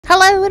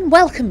Hello and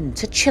welcome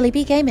to Chili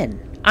Bee Gaming.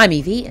 I'm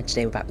Evie and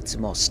today we're back with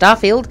some more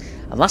Starfield,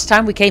 and last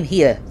time we came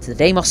here to the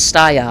Deimos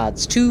Star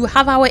Yards to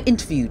have our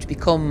interview to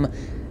become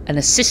an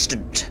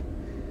assistant.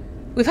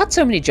 We've had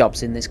so many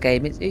jobs in this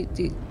game,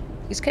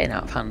 it's getting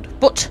out of hand,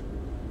 but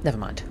never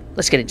mind,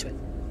 let's get into it.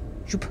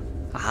 Shoop.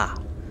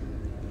 Aha.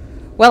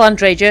 Well,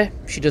 Andreja,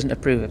 she doesn't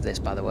approve of this,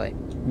 by the way,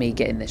 me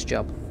getting this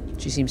job.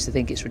 She seems to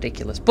think it's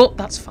ridiculous, but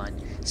that's fine.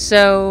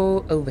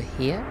 So, over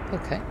here,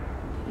 okay.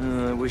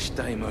 I wish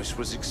Deimos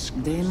was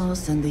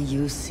Deimos and the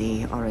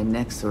UC are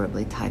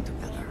inexorably tied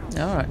together.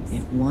 Alright.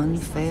 If one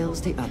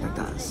fails, the other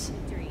does.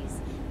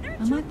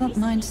 I might not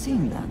mind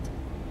seeing that.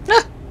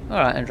 Ah,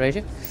 alright,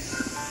 Andreja.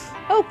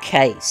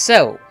 Okay,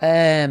 so,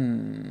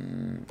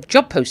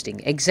 job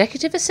posting,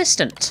 executive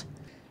assistant.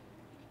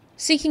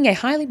 Seeking a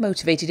highly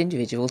motivated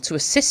individual to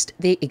assist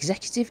the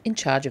executive in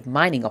charge of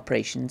mining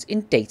operations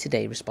in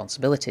day-to-day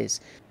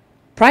responsibilities.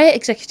 Prior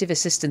executive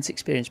assistance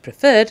experience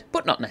preferred,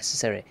 but not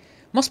necessary.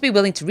 Must be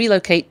willing to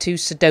relocate to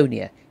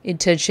Sidonia.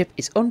 Internship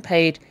is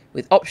unpaid,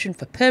 with option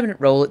for permanent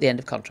role at the end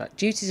of contract.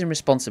 Duties and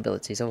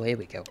responsibilities. Oh, here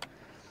we go.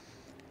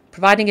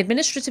 Providing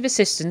administrative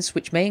assistance,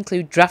 which may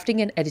include drafting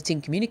and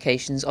editing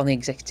communications on the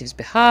executive's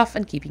behalf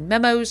and keeping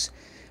memos.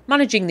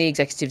 Managing the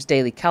executive's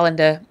daily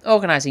calendar.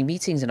 Organising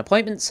meetings and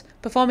appointments.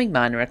 Performing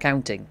minor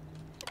accounting.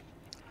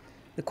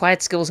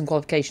 Required skills and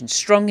qualifications.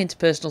 Strong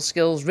interpersonal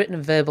skills, written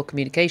and verbal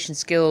communication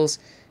skills.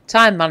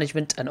 Time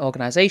management and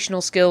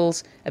organisational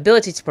skills,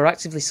 ability to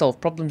proactively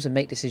solve problems and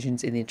make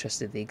decisions in the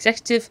interest of the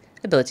executive,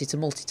 ability to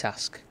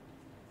multitask.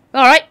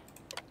 Alright.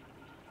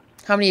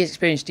 How many years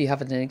experience do you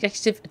have as an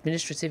executive,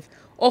 administrative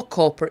or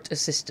corporate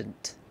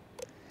assistant?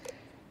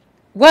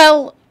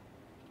 Well,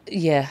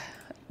 yeah,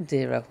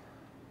 0.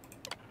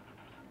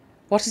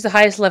 What is the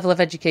highest level of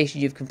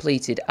education you've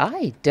completed?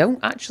 I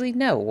don't actually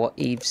know what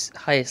Eve's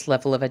highest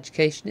level of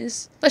education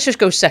is. Let's just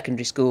go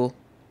secondary school,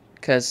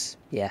 because,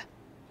 yeah,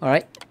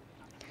 alright.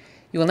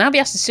 You will now be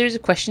asked a series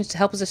of questions to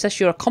help us assess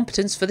your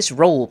competence for this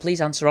role. Please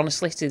answer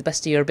honestly to the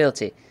best of your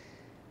ability.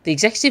 The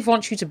executive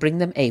wants you to bring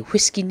them a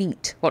whiskey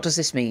neat. What does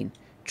this mean?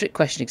 Trick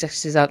question.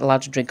 Executives aren't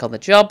allowed to drink on the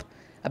job.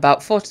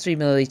 About 43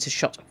 millilitre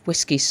shot of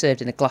whiskey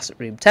served in a glass at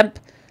room temp.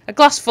 A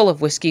glass full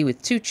of whiskey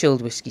with 2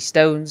 chilled whiskey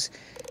stones.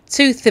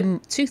 2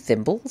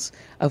 thimbles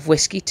of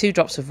whiskey. 2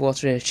 drops of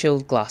water in a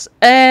chilled glass.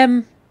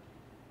 I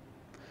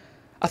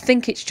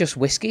think it's just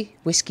whiskey.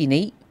 Whiskey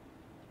neat.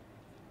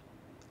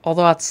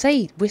 Although I'd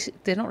say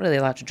they're not really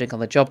allowed to drink on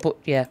the job, but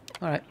yeah,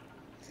 alright.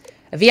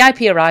 A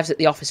VIP arrives at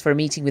the office for a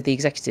meeting with the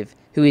executive,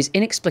 who is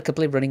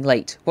inexplicably running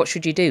late. What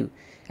should you do?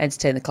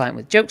 Entertain the client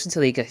with jokes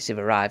until the executive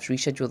arrives.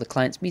 Reschedule the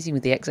client's meeting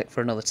with the exec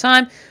for another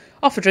time.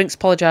 Offer drinks,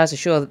 apologise,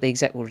 assure that the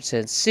exec will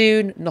return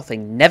soon.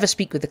 Nothing. Never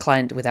speak with the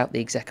client without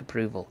the exec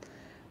approval.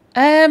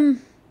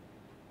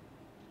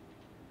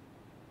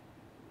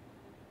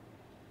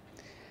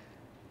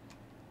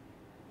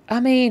 I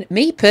mean,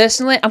 me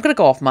personally, I'm going to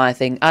go off my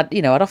thing.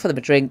 I'd offer them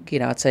a drink.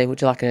 I'd say, would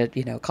you like a,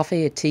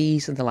 coffee, a tea,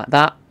 something like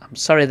that. I'm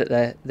sorry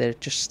that they're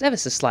just ever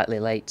so slightly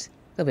late.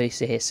 They'll be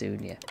here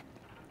soon, yeah.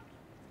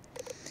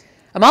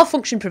 A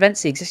malfunction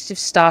prevents the executive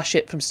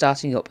starship from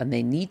starting up, and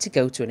they need to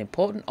go to an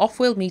important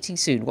off-world meeting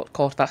soon. What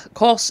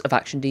course of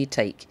action do you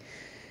take?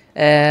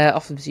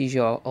 Offer them to use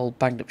your old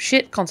banged-up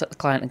shit. Contact the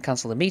client and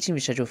cancel the meeting.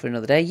 Reschedule for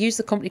another day. Use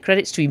the company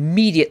credits to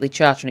immediately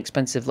charter an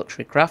expensive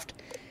luxury craft.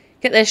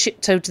 Get their ship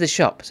towed to the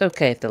shop. It's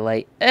okay if they're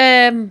late.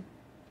 I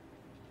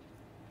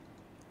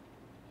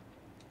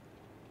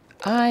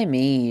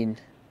mean,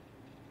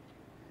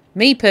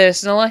 me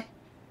personally,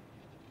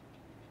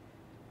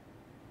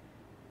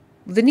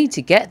 they need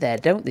to get there,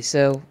 don't they?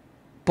 So,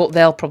 but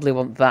they'll probably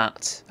want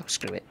that. Oh,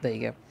 screw it. There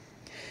you go.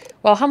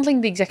 While handling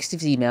the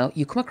executive's email,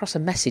 you come across a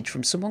message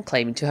from someone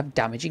claiming to have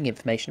damaging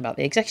information about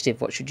the executive.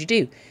 What should you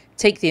do?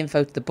 Take the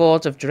info to the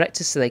board of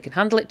directors so they can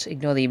handle it.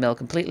 Ignore the email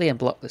completely and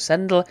block the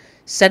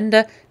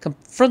sender.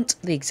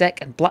 Confront the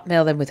exec and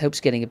blackmail them with hopes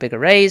of getting a bigger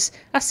raise.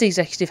 Ask the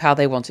executive how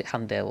they want it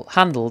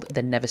handled,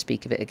 then never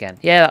speak of it again.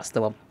 Yeah, that's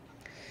the one.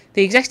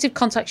 The executive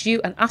contacts you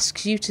and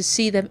asks you to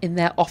see them in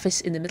their office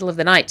in the middle of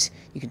the night.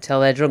 You can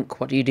tell they're drunk.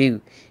 What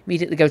do?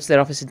 Immediately go to their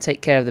office and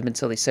take care of them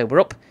until they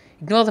sober up.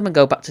 Ignore them and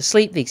go back to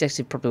sleep. The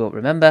executive probably won't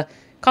remember.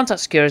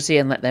 Contact security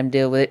and let them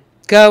deal with it.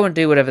 Go and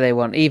do whatever they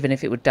want, even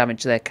if it would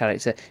damage their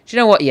character. Do you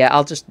know what? Yeah,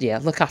 I'll just,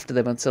 look after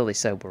them until they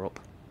sober up.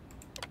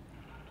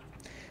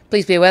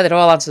 Please be aware that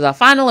all answers are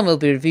final and will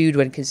be reviewed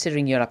when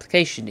considering your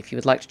application. If you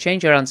would like to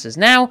change your answers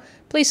now,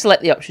 please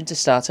select the option to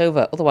start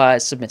over.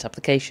 Otherwise, submit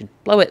application.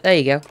 Blow it. There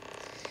you go.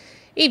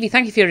 Evie,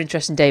 thank you for your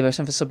interest in Deimos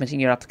and for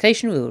submitting your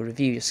application. We will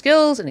review your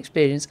skills and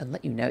experience and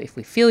let you know if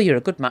we feel you're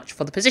a good match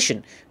for the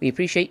position. We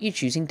appreciate you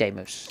choosing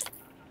Deimos.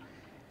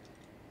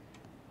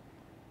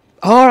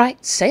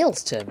 Alright,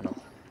 sales terminal.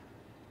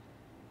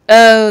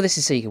 Oh, this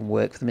is so you can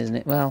work with them, isn't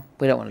it? Well,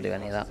 we don't want to do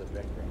any of that.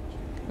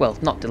 Well,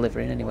 not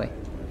delivering anyway.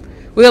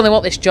 We only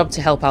want this job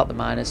to help out the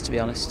miners, to be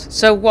honest.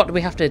 So what do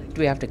we have to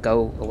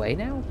go away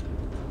now?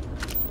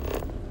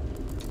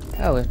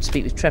 Oh, we have to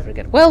speak with Trevor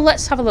again. Well,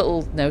 let's have a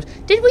little nose.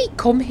 Did we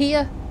come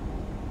here?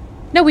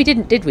 No, we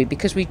didn't, did we?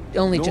 Because we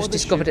only just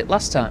discovered it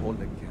last time.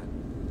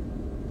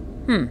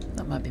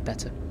 That might be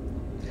better.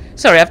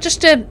 Sorry, I've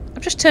just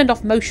turned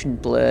off motion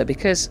blur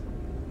because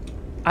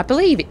I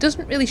believe it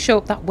doesn't really show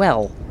up that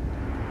well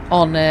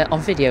on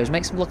videos.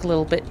 Makes them look a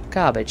little bit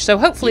garbage. So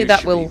hopefully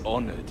that will be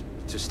honoured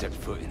to step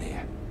foot in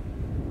here.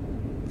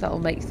 that'll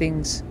make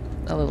things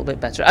a little bit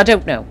better. I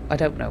don't know.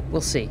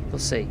 We'll see.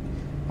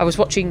 I was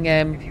watching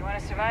If you want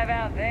to survive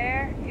out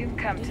there, you've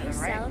come to the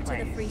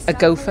right place. a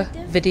Gopher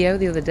video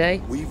the other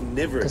day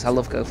because I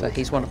love Gopher.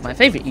 He's one of my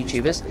favourite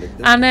YouTubers,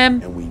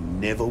 and we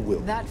never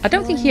will. I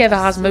don't think he ever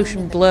has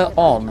motion blur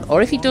on,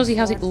 or if he does, he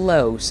has it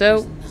low.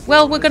 So,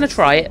 well, we're going to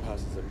try it.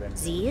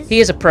 He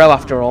is a pro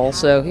after all,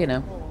 so you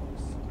know,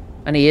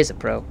 and he is a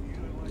pro,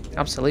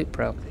 absolute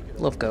pro.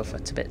 Love Gopher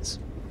to bits.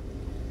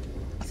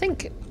 I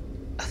think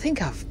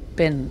I've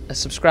been a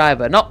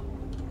subscriber, not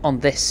on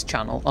this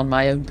channel, on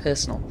my own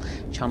personal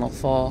channel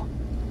for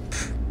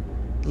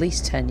at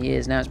least 10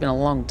 years now. It's been a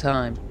long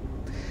time.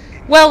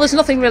 Well, there's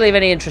nothing really of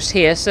any interest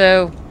here,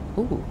 so...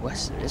 Ooh,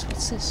 what's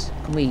this?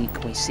 Can we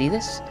see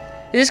this?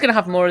 Is this going to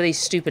have more of these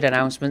stupid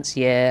announcements?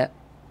 Yeah.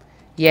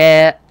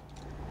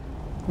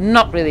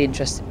 Not really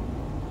interested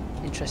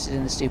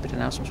in the stupid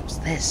announcements. What's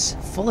this?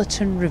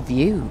 Fullerton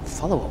Review.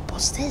 Follow-up.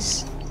 What's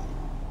this?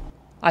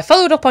 I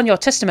followed up on your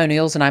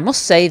testimonials, and I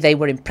must say they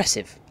were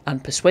impressive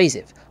and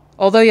persuasive.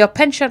 Although your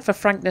penchant for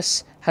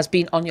frankness has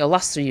been on your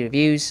last 3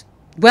 reviews,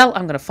 well,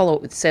 I'm going to follow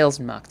up with sales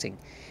and marketing.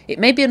 It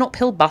may be an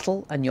uphill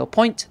battle, and your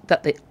point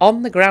that the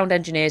on-the-ground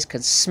engineers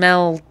can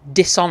smell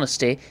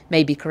dishonesty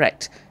may be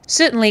correct.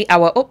 Certainly,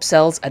 our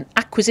upsells and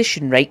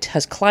acquisition rate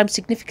has climbed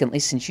significantly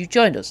since you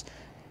joined us.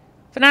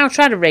 For now,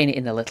 try to rein it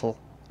in a little.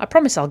 I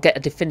promise I'll get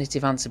a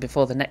definitive answer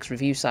before the next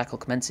review cycle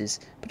commences,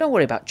 but don't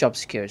worry about job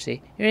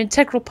security. You're an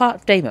integral part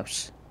of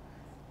Deimos.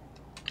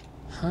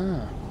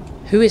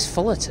 Who is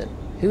Fullerton?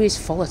 Who is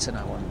Fullerton,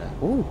 I wonder?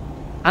 Ooh.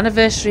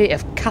 Anniversary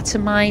of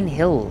Catamine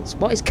Hills.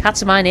 What is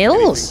Catamine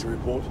Hills?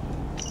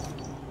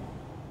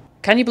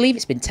 Can you believe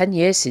it's been 10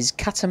 years since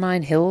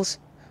Catamine Hills?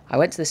 I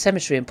went to the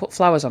cemetery and put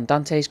flowers on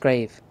Dante's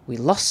grave. We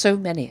lost so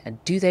many,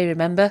 and do they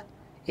remember?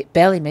 It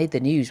barely made the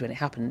news when it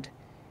happened.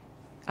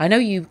 I know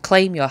you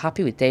claim you're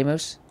happy with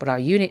Deimos, but our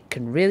unit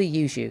can really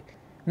use you.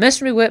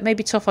 Mercenary work may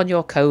be tough on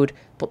your code,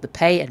 but the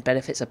pay and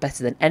benefits are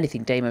better than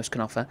anything Deimos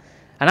can offer.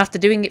 And after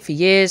doing it for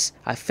years,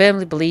 I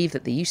firmly believe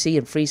that the UC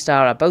and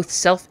Freestar are both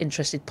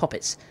self-interested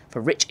puppets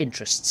for rich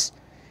interests.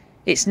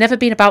 It's never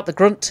been about the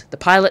grunt, the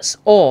pilots,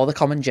 or the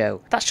common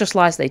Joe. That's just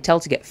lies they tell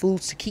to get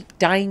fools to keep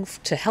dying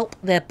to help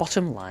their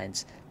bottom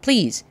lines.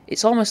 Please,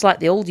 it's almost like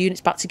the old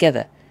units back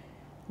together.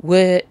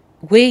 We're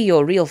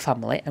your real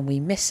family, and we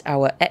miss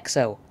our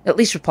XO. At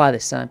least reply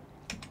this time.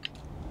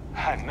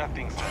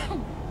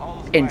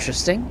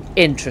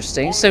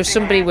 Interesting. So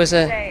somebody was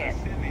a...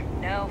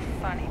 No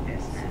funny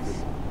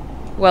business.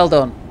 Well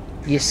done.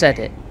 You said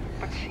it.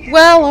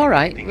 Well,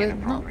 alright. Well,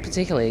 not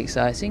particularly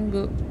exciting,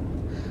 but...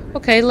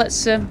 Okay,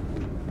 let's go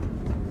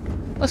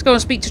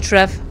and speak to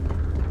Trev.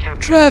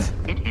 Captain,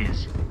 Trev! It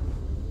is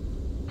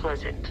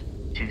pleasant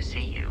to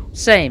see you.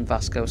 Same,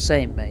 Vasco.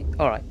 Same, mate.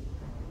 Alright.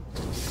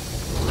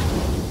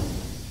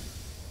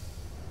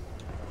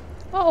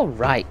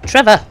 Alright,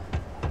 Trevor.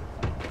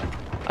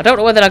 I don't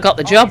know whether I got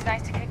the job. Always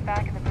nice to kick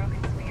back in the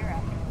broken sphere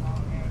after a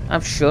long day.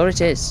 I'm sure it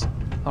is.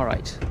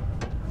 Alright.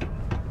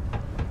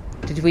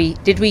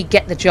 Did we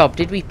get the job?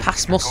 Did we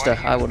pass muster,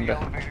 I wonder?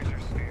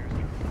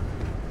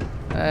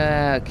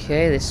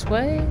 Okay, this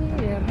way.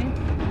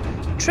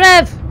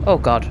 Trev! Oh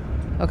god.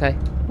 Okay.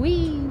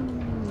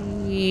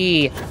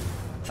 Whee!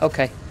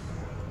 Okay.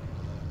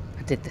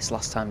 I did this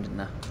last time,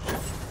 didn't I?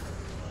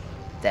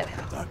 There we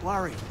go. Don't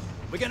worry.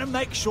 We're gonna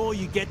make sure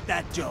you get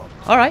that job.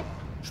 Alright.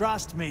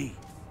 Trust me.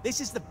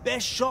 This is the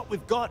best shot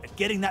we've got at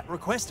getting that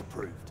request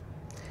approved.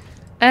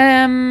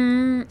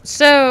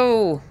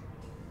 So...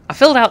 I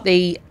filled out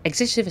the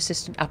executive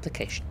assistant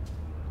application.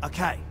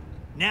 Okay.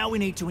 Now we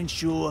need to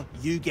ensure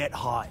you get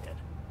hired.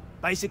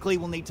 Basically,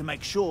 we'll need to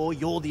make sure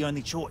you're the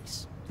only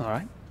choice.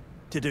 Alright.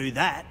 To do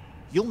that,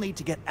 you'll need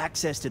to get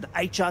access to the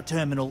HR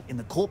terminal in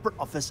the corporate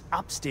office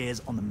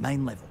upstairs on the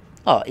main level.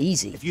 Oh,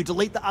 easy. If you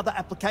delete the other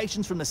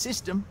applications from the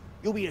system,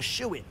 you'll be a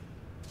shoo-in.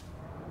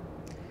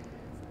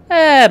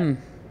 Yeah,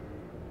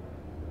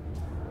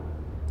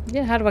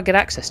 how do I get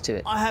access to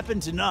it? I happen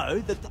to know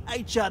that the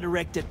HR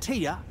director,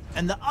 Tia,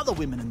 and the other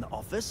women in the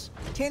office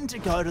tend to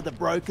go to the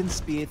Broken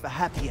Spear for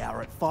happy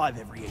hour at 5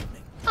 every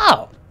evening.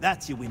 Oh.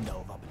 That's your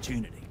window of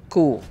opportunity.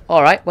 Cool.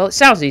 Alright, well, it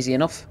sounds easy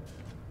enough.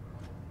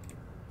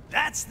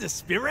 That's the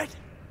spirit.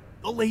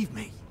 Believe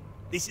me,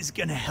 this is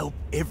going to help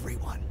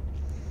everyone.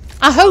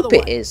 I hope By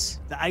the it way, is.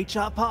 The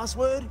HR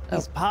password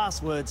is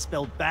password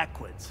spelled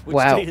backwards, which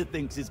Wow. Tia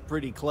thinks is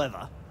pretty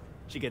clever.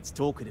 She gets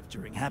talkative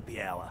during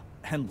happy hour,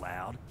 and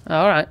loud.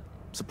 Alright.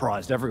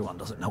 Surprised everyone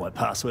doesn't know her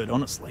password,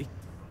 honestly.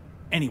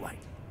 Anyway,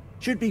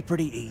 should be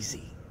pretty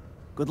easy.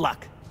 Good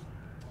luck.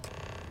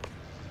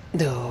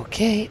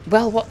 Okay,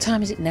 well, what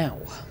time is it now?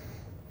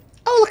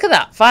 Oh, look at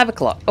that, 5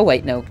 o'clock. Oh,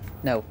 wait, no.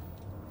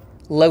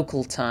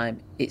 Local time,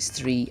 it's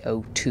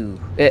 3:02.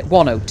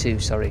 1:02,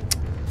 sorry.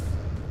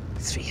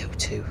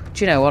 3:02.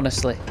 Do you know,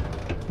 honestly,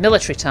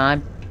 military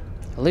time,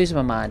 I'm losing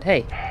my mind.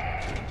 Hey,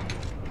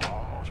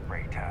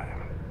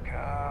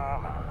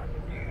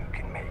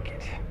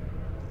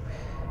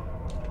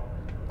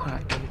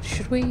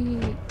 Should we...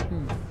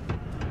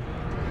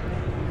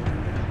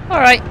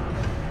 Alright.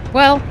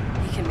 Well,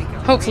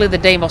 hopefully the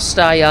Deimos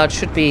Star Yard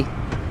should be...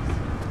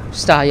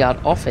 Star Yard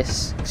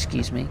office,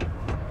 excuse me.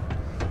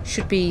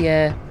 Should be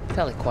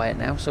fairly quiet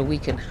now, so we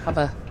can have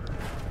a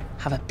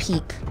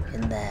peep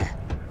in there.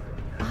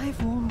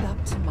 I've warmed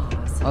up to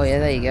Mars. Oh yeah,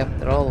 there you go.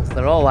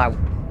 They're all out.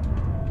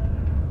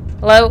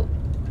 Hello?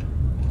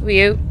 Who are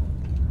you?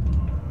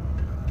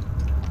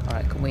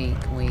 Alright, can we...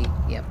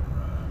 Yep.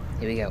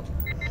 Here we go.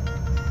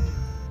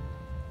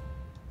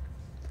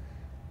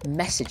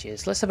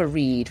 Messages. Let's have a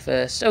read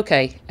first.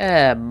 Okay.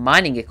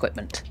 Mining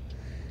equipment.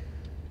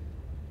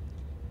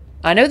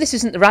 I know this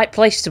isn't the right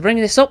place to bring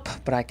this up,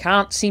 but I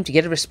can't seem to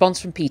get a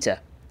response from Peter.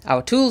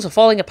 Our tools are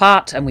falling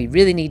apart and we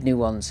really need new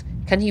ones.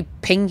 Can you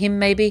ping him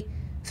maybe?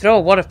 Throw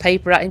a wad of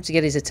paper at him to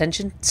get his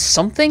attention?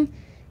 Something?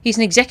 He's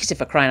an executive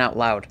for crying out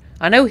loud.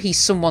 I know he's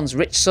someone's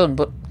rich son,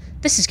 but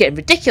this is getting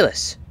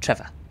ridiculous,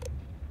 Trevor.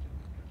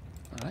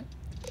 Alright.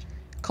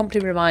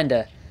 Company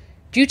reminder.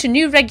 Due to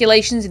new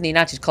regulations in the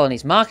United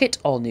Colonies market,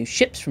 all new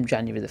ships from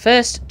January the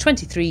 1st,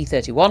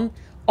 2331,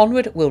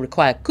 onward will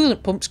require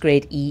coolant pumps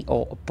grade E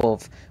or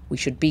above. We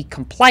should be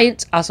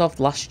compliant as of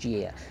last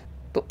year.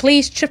 But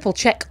please triple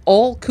check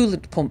all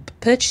coolant pump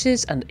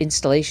purchases and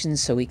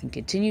installations so we can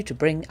continue to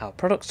bring our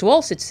products to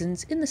all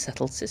citizens in the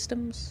settled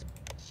systems.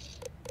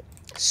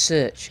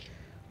 Search.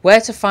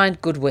 Where to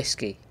find good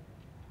whiskey?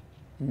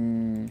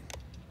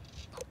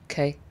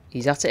 Okay,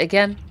 he's at it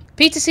again.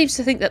 Peter seems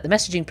to think that the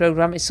messaging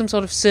program is some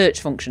sort of search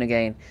function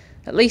again.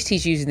 At least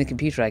he's using the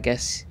computer, I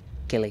guess.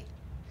 Gilly.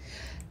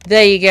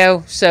 There you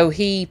go. So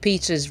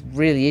Peter's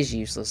really is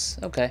useless.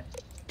 Okay.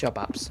 Job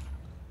apps.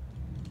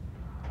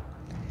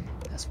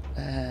 That's,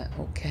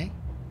 okay.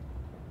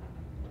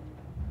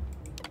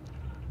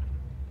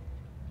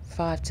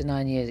 5 to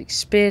 9 years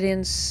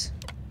experience.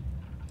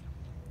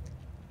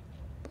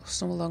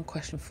 Stumble on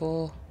question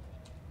 4.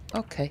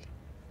 Okay.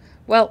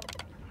 Well.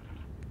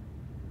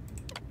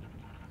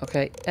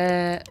 Okay.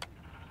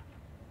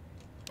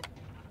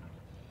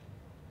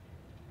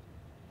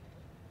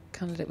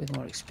 Candidate with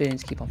more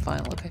experience, keep on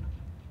file. Okay.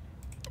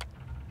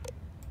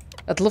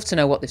 I'd love to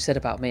know what they've said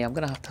about me. I'm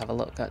going to have a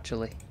look,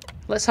 actually.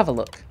 Let's have a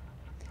look.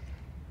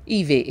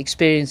 EV,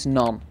 experience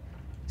none.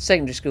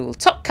 Secondary school.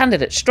 Top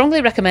candidate.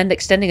 Strongly recommend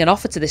extending an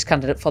offer to this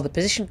candidate for the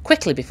position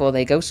quickly before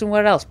they go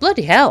somewhere else.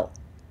 Bloody hell.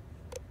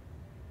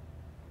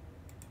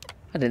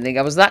 I didn't think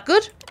I was that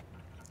good.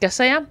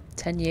 Guess I am.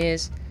 10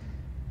 years.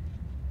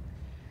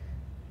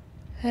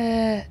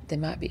 They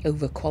might be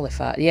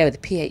overqualified. Yeah, with a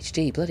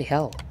PhD. Bloody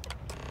hell.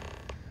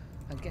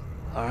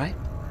 Alright.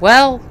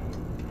 Well,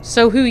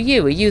 so who are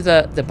you? Are you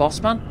the boss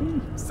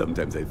man?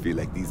 Sometimes I feel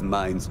like these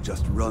mines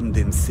just run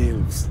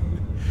themselves.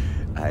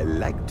 I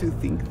like to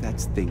think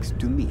that's thanks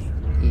to me.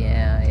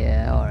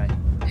 Yeah, alright.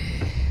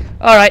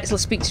 Alright, so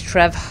let's speak to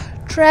Trev.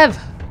 Trev!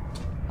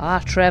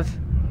 Trev.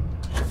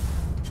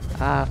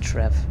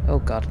 Trev. Oh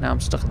god, now I'm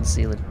stuck in the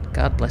ceiling.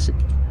 God bless it.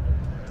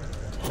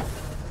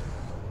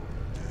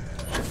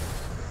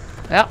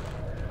 Yeah.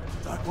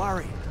 Don't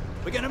worry.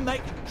 We're gonna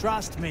make it.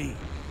 Trust me.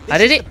 I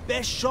did it. This is the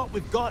best shot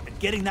we've got at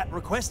getting that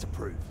request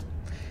approved.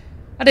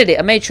 I did it.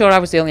 I made sure I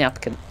was the only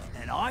applicant.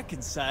 And I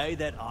can say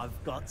that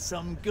I've got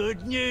some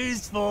good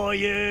news for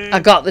you. I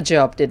got the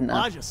job, didn't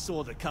I? I just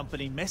saw the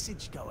company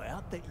message go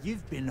out that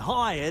you've been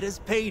hired as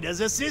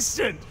Peter's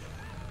assistant.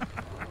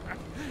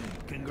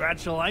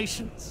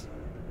 Congratulations.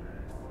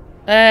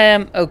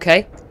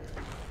 Okay.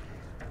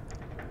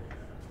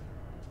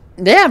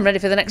 Yeah, I'm ready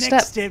for the next step.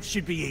 Next step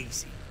should be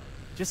easy.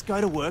 Just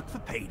go to work for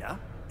Peter,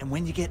 and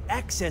when you get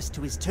access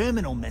to his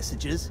terminal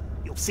messages,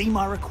 you'll see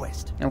my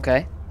request.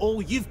 Okay.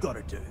 All you've got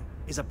to do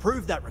is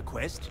approve that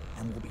request,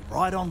 and we'll be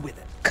right on with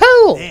it.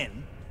 Cool!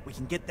 Then, we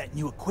can get that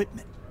new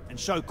equipment and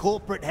show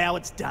corporate how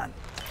it's done.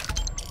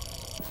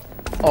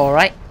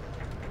 Alright.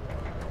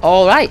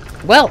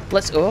 Alright. Well,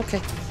 let's... Oh,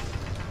 okay.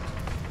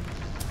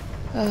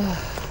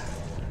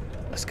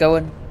 Let's go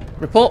and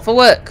report for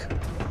work.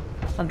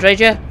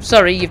 Andreja,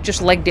 sorry, you've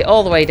just legged it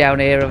all the way down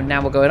here, and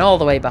now we're going all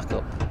the way back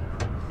up.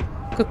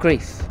 Good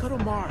grief. Go to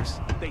Mars,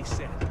 they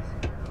said.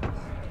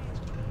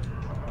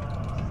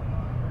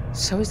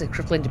 So is the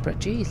crippling depression.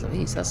 Jeez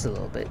Louise, that's a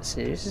little bit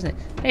serious, isn't it?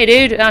 Hey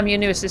dude, I'm your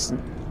new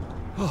assistant.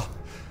 Oh,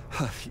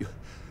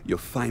 you're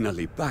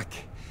finally back.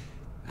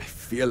 I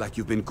feel like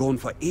you've been gone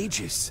for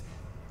ages.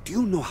 Do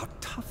you know how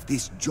tough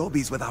this job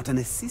is without an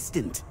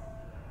assistant?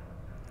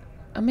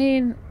 I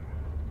mean...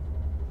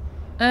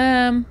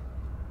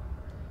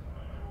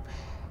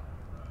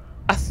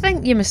 I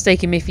think you're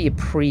mistaking me for your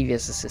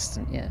previous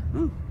assistant, yeah.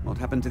 What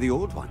happened to the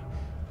old one?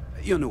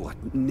 You know what,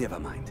 never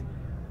mind.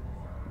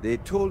 They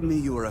told me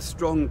you were a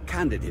strong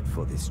candidate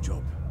for this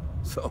job.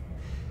 So,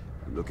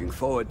 I'm looking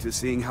forward to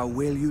seeing how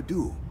well you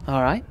do.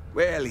 Alright.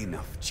 Well,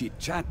 enough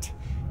chit-chat.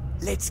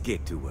 Let's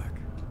get to work.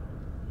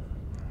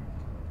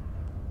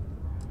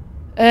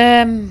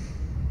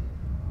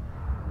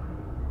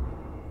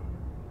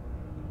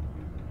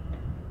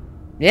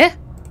 Yeah?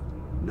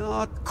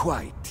 Not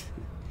quite.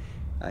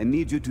 I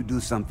need you to do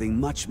something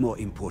much more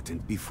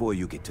important before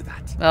you get to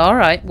that.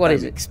 Alright, what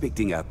is I'm it?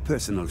 expecting a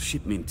personal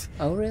shipment.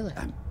 Oh, really?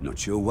 I'm not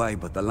sure why,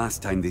 but the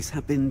last time this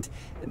happened,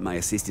 my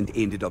assistant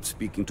ended up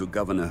speaking to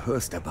Governor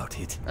Hurst about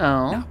it.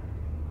 Oh. Now,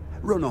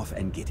 run off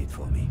and get it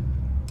for me.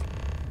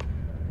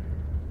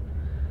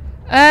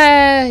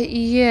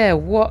 Yeah,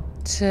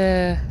 what,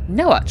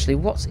 no, actually,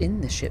 what's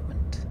in the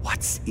shipment?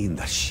 What's in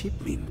the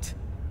shipment?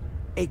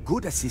 A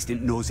good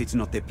assistant knows it's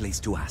not their place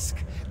to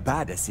ask.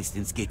 Bad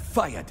assistants get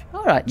fired.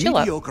 Alright, chill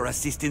out. Mediocre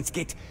assistants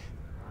get...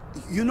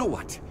 You know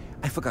what?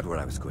 I forgot where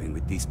I was going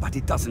with this, but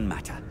it doesn't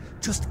matter.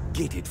 Just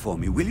get it for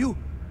me, will you?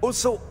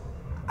 Also,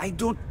 I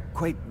don't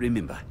quite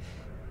remember.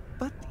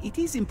 But it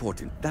is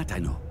important, that I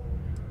know.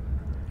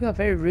 You are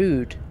very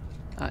rude,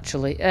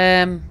 actually.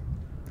 Yeah,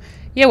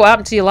 what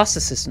happened to your last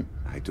assistant?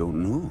 I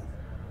don't know.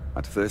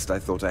 At first I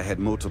thought I had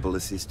multiple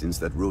assistants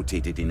that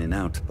rotated in and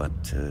out, but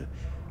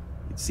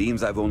it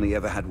seems I've only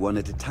ever had one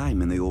at a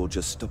time and they all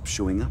just stopped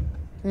showing up.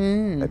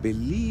 I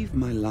believe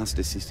my last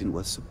assistant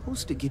was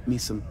supposed to get me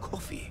some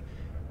coffee,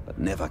 but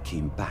never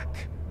came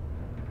back.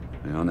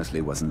 I honestly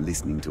wasn't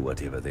listening to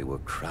whatever they were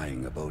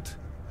crying about.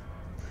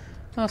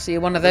 Oh, so you're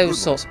one of those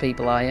sorts of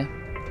people, are you?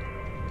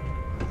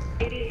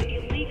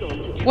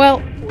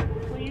 Well,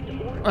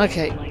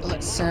 okay,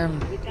 let's, so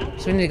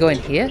we need to go in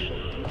here?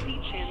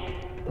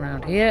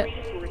 Around here?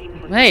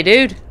 Hey,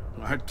 dude!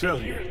 I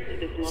tell you,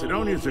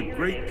 Sidonia's a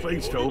great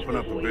place to open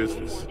up a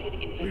business.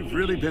 We've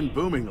really been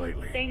booming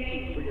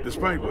lately,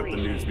 despite what the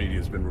news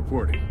media's been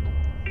reporting.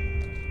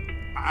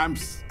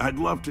 I'd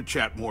love to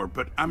chat more,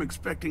 but I'm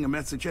expecting a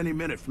message any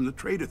minute from the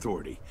Trade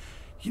Authority.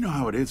 You know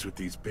how it is with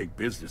these big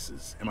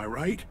businesses, am I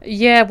right?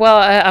 Yeah, well,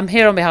 I'm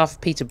here on behalf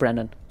of Peter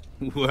Brennan.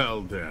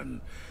 Well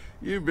then,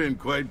 you've been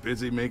quite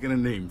busy making a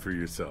name for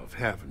yourself,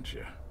 haven't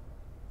you?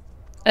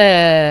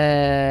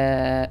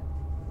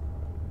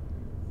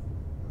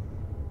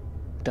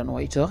 Don't know what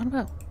you're talking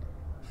about.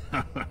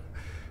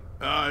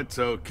 Oh, it's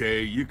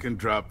okay. You can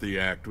drop the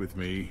act with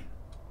me.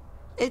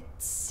 It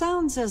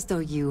sounds as though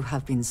you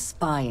have been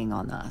spying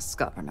on us,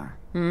 Governor.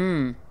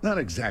 Not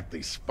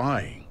exactly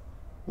spying.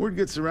 Word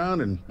gets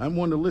around and I'm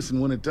one to listen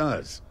when it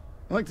does.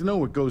 I like to know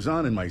what goes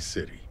on in my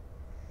city.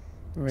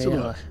 Really? So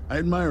look, I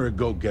admire a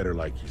go-getter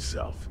like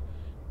yourself.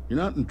 You're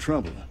not in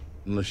trouble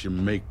unless you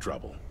make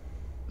trouble.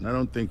 And I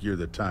don't think you're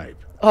the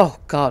type. Oh,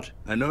 God.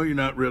 I know you're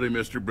not really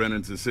Mr.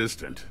 Brennan's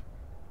assistant.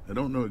 I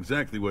don't know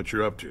exactly what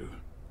you're up to,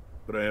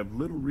 but I have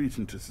little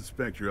reason to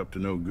suspect you're up to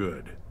no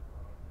good.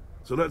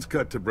 So let's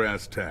cut to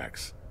brass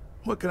tacks.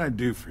 What can I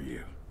do for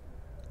you?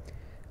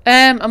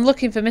 I'm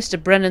looking for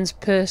Mr. Brennan's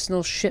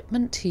personal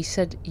shipment. He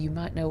said you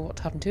might know what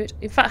happened to it.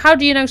 In fact, how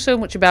do you know so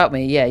much about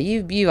me? Yeah,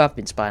 you have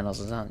been spying on us,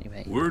 haven't you,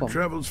 mate? Word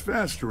travels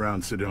fast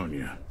around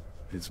Sidonia.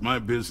 It's my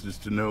business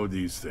to know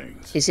these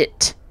things. Is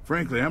it?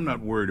 Frankly, I'm not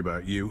worried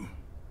about you.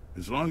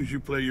 As long as you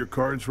play your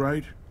cards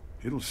right,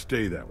 it'll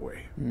stay that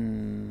way.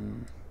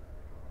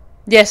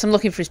 Yes, I'm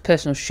looking for his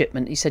personal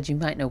shipment. He said you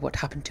might know what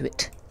happened to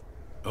it.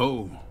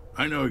 Oh,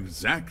 I know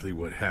exactly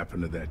what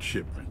happened to that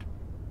shipment.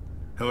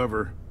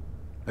 However,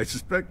 I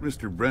suspect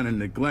Mr. Brennan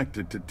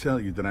neglected to tell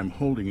you that I'm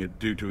holding it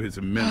due to his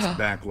immense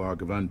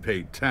backlog of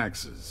unpaid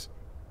taxes.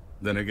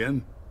 Then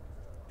again,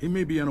 he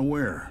may be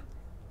unaware.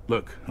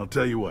 Look, I'll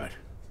tell you what.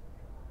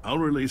 I'll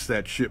release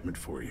that shipment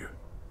for you.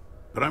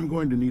 But I'm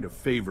going to need a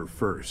favor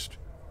first,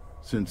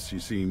 since you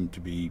seem to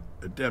be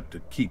adept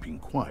at keeping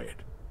quiet.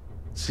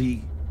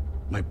 See,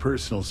 my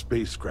personal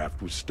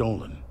spacecraft was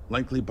stolen,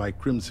 likely by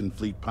Crimson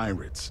Fleet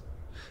pirates.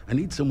 I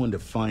need someone to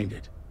find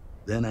it.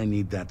 Then I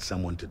need that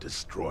someone to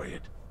destroy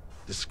it.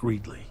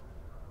 Discreetly.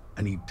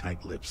 I need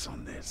tight lips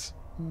on this.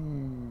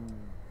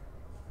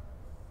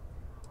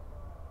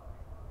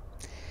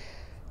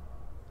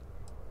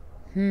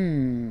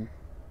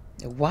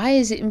 Why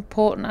is it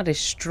important I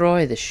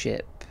destroy the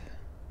ship?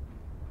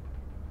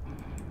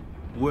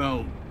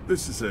 Well,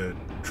 this is a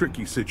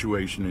tricky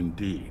situation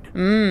indeed.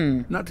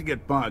 Not to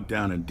get bogged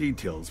down in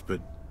details,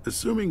 but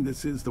assuming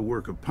this is the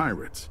work of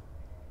pirates,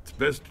 it's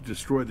best to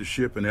destroy the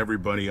ship and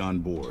everybody on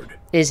board.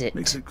 Is it?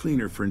 Makes it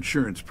cleaner for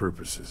insurance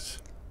purposes.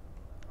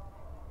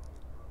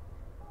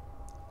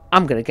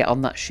 I'm going to get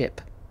on that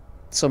ship.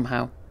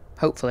 Somehow.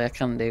 Hopefully I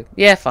can do.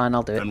 Yeah, fine,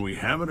 I'll do it. Then we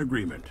have an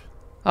agreement.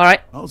 Alright.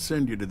 I'll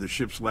send you to the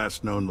ship's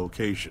last known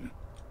location.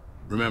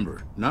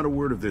 Remember, not a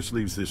word of this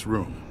leaves this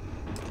room.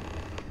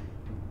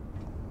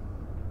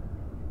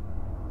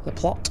 The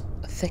plot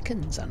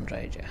thickens,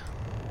 Andreja.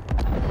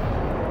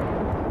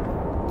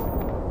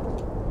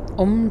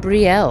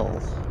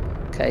 Umbriel.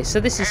 Okay, so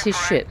this is his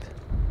ship.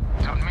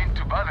 Don't mean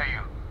to bother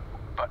you,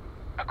 but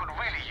I could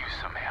really use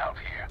some help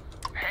here.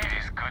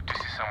 It is good to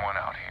see someone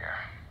out here.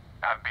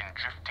 I've been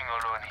drifting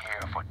alone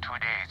here for 2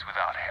 days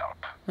without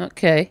help.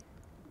 Okay.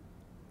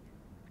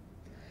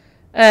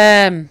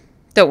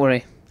 Don't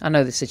worry. I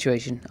know the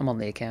situation. I'm on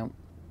the account.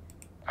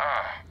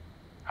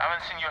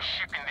 Haven't seen your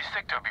ship in this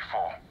sector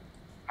before.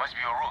 Must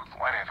be a route,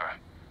 whatever.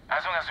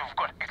 As long as you've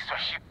got extra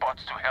ship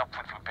boats to help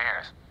with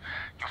repairs,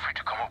 you're free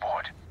to come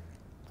aboard.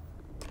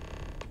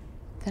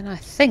 Then I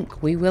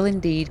think we will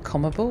indeed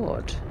come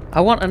aboard.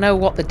 I want to know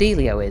what the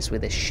dealio is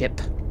with this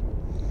ship.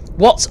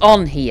 What's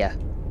on here?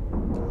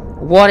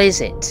 What is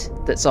it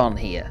that's on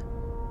here?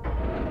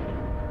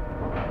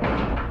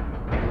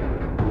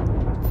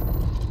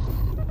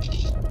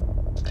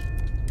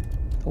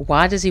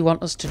 Why does he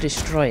want us to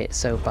destroy it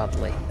so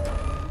badly?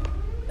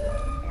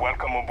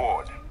 Welcome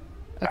aboard.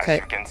 Okay. As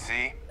you can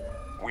see,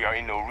 we are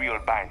in a real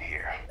bind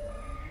here.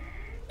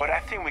 But I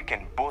think we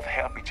can both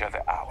help each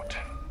other out.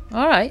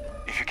 Alright.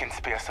 If you can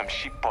spare some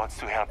ship parts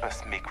to help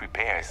us make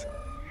repairs,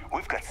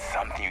 we've got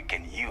something you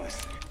can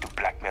use to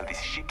blackmail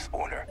this ship's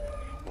owner,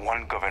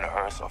 one Governor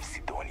Earth of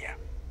Sidonia.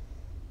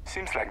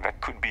 Seems like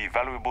that could be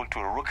valuable to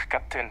a rook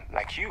captain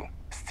like you,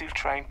 still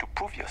trying to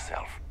prove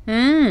yourself.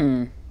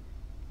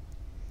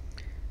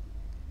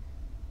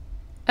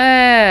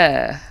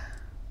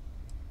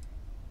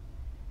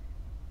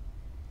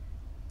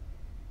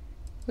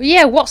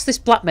 Yeah, what's this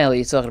blackmail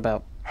you're talking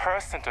about?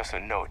 Hearst sent us a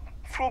note,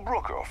 through a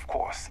broker, of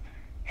course.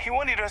 He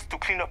wanted us to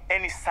clean up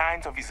any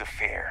signs of his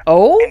affair.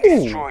 Oh! And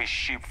destroy his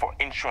ship for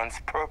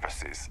insurance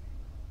purposes.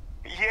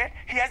 Yet,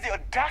 he has the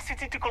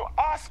audacity to call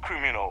us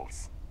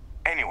criminals.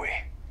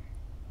 Anyway,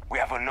 we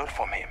have a note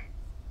from him.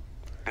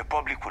 The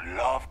public would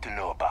love to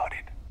know about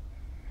it.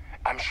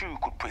 I'm sure you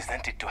could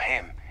present it to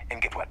him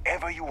and get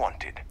whatever you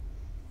wanted.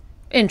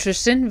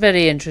 Interesting,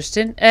 very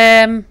interesting.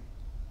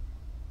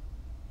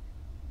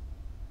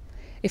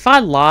 If I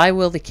lie,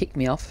 will they kick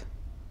me off?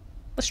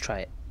 Let's try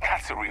it.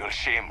 That's a real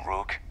shame,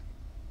 Rook.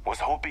 Was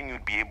hoping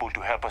you'd be able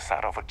to help us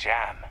out of a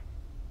jam.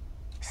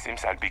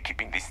 Seems I'll be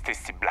keeping this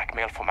tasty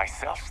blackmail for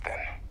myself then.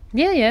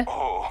 Yeah, yeah.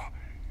 Oh,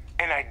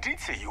 and I did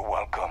say you're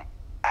welcome,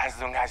 as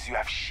long as you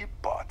have ship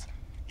parts.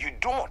 You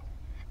don't,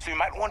 so you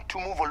might want to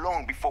move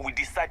along before we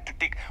decide to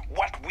take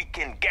what we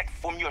can get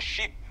from your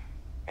ship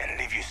and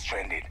leave you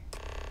stranded.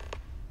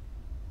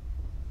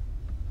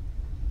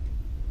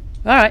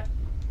 Alright.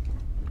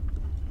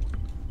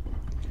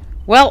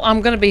 Well,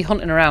 I'm going to be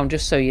hunting around,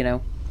 just so you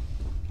know.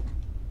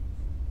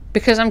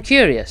 Because I'm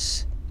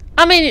curious.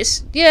 I mean,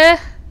 it's... yeah.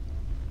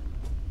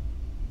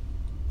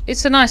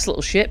 It's a nice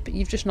little ship.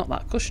 You've just knocked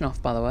that cushion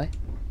off, by the way.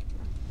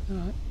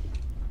 Alright.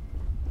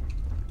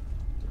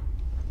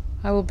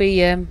 I will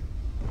be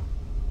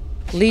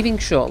leaving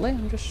shortly.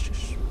 I'm just...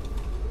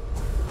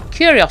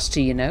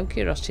 Curiosity, you know.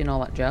 Curiosity and all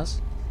that jazz.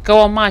 Go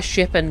on my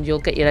ship and you'll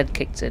get your head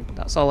kicked in.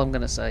 That's all I'm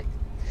going to say.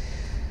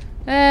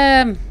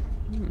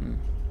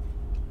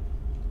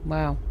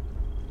 Wow.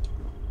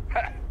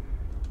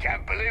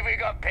 Can't believe we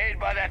got paid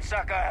by that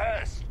sucker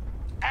Hearst.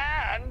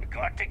 And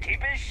got to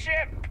keep his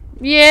ship.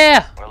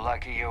 Yeah. We're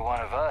lucky you're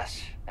one of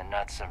us, and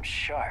not some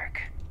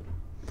shark.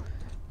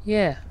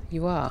 Yeah,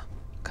 you are.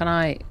 Can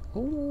I...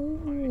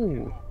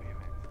 Ooh.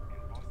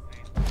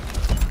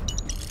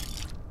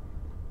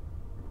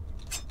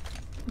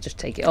 Just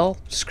take it all.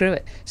 Screw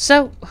it.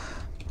 So...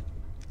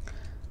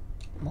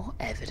 more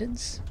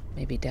evidence?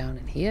 Maybe down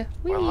in here?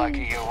 We're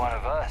lucky you're one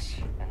of us,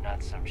 and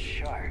not some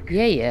shark.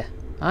 Yeah, yeah.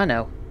 I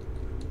know.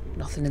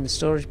 Nothing in the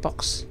storage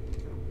box.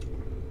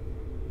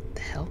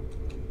 The hell?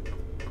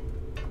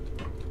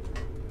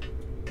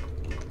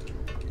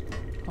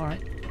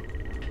 Alright.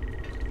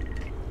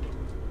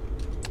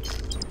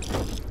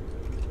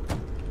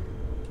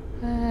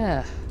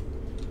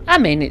 I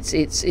mean, it's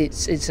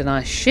a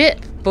nice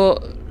ship, but...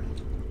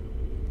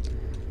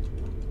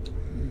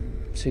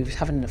 So he was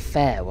having an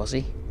affair, was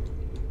he?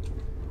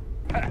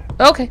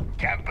 Okay.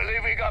 Can't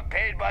believe we got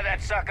paid by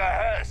that sucker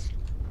Hearst.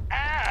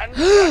 And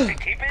got to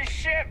keep his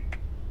ship.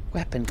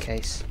 Weapon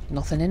case.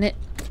 Nothing in it.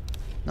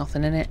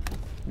 Nothing in it.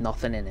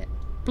 Nothing in it.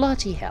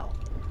 Bloody hell.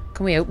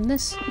 Can we open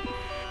this?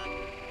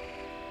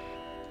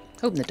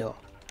 Open the door.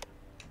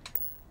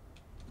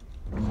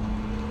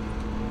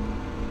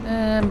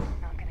 Not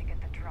gonna get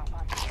the drop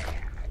on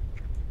here.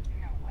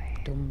 No way.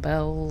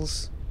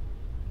 Dumbbells.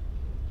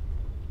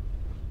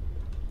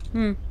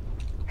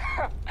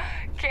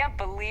 Can't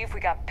believe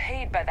we got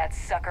paid by that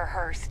sucker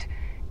Hearst.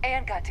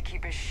 And got to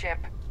keep his ship.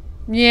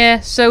 Yeah,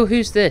 so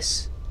who's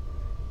this?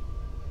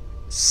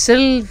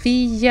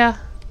 Sylvia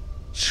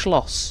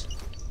Schloss.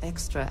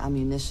 Extra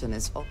ammunition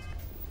is...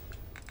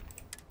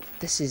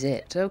 This is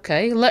it.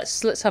 Okay,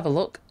 let's have a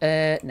look.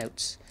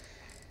 Notes.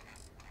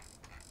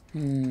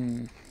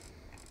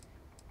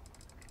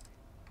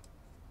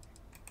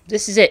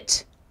 This is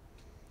it.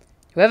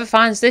 Whoever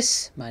finds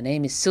this, my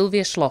name is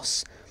Sylvia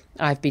Schloss.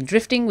 I've been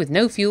drifting with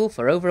no fuel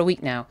for over a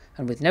week now,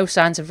 and with no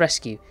signs of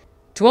rescue.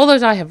 To all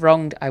those I have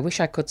wronged, I wish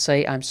I could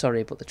say I'm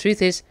sorry, but the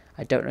truth is,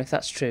 I don't know if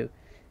that's true.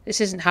 This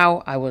isn't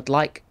how I would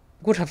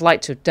have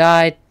liked to have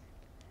died,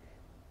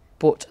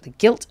 but the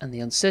guilt and the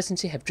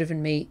uncertainty have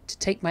driven me to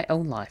take my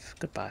own life.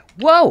 Goodbye.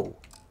 Whoa!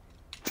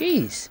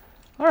 Jeez.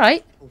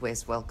 Alright.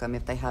 Always welcome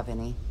if they have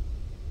any.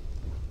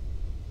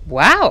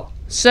 Wow.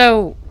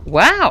 So,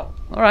 wow.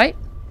 Alright.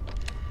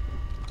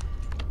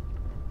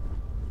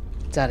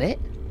 Is that it?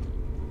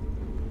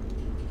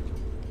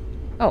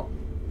 Oh.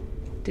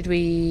 Did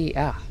we...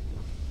 Ah.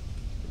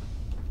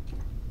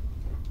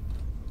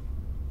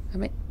 I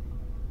mean...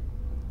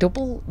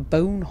 Double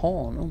bone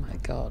horn. Oh my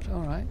god.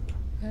 Alright.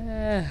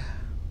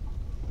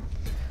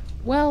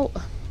 Well...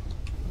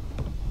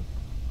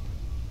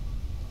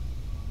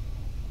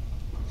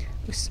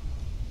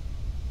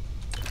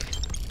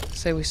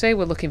 So we say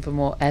we're looking for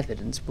more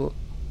evidence, but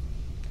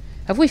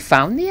have we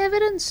found the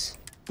evidence?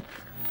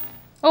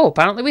 Oh,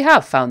 apparently we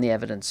have found the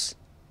evidence.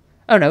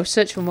 Oh no,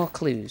 search for more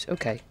clues.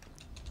 Okay.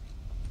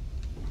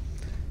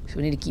 So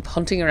we need to keep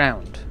hunting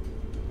around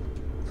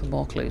for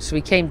more clues. So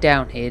we came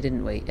down here,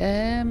 didn't we?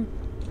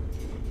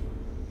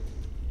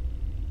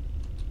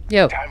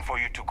 Yo. Time for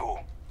you to go,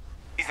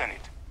 isn't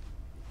it?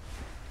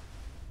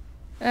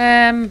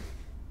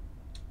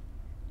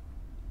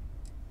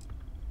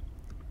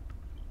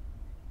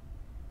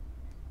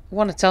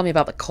 Want to tell me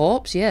about the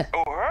corpse? Yeah.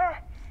 Oh, her?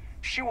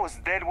 She was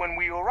dead when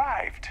we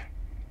arrived.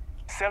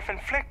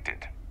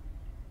 Self-inflicted.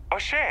 A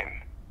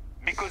shame,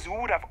 because we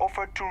would have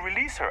offered to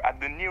release her at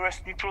the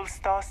nearest neutral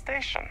star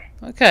station.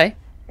 Okay.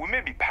 We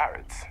may be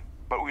pirates,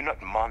 but we're not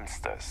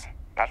monsters.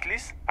 At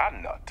least,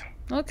 I'm not.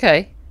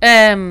 Okay.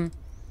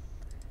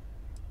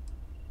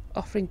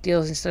 Offering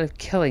deals instead of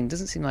killing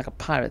doesn't seem like a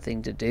pirate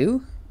thing to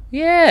do.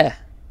 Yeah.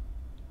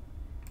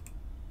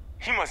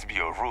 He must be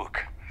a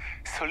rook.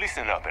 So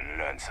listen up and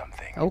learn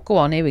something. Oh, go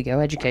on. Here we go.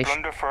 Education.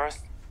 Plunder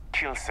first,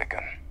 kill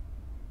second.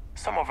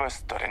 Some of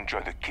us don't enjoy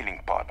the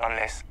killing part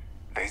unless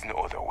there's no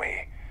other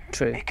way.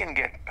 True. It can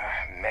get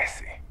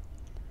messy.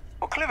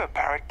 A clever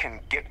pirate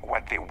can get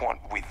what they want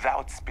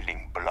without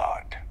spilling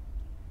blood.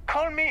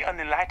 Call me an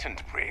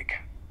enlightened prig.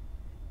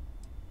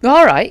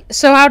 Alright,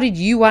 so how did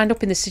you wind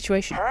up in this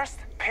situation? Hearst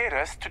paid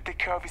us to take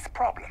care of his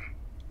problem.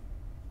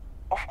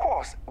 Of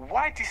course,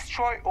 why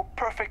destroy a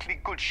perfectly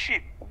good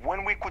ship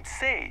when we could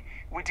say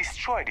we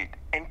destroyed it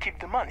and keep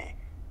the money,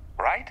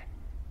 right?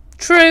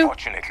 True.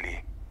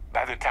 Fortunately,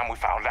 by the time we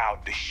found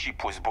out the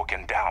ship was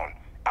broken down,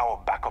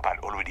 our backup had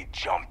already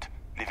jumped,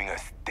 leaving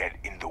us dead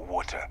in the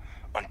water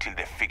until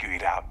they figure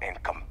it out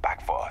and come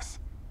back for us.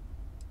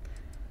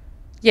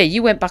 Yeah,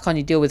 you went back on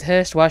your deal with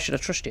Hearst. Why should I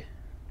trust you?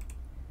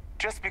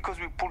 Just because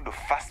we pulled the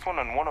fast one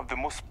on one of the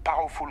most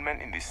powerful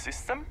men in this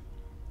system?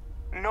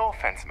 No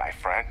offense, my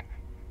friend,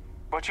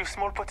 but you're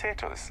small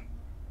potatoes.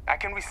 I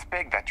can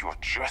respect that you're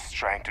just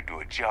trying to do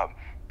a job,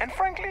 and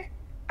frankly,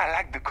 I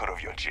like the cut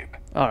of your jib.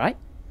 Alright.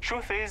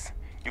 Truth is,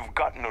 you've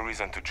got no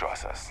reason to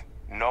trust us,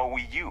 nor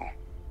we you.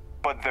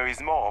 But there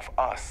is more of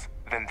us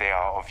than there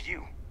are of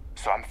you,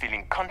 so I'm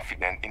feeling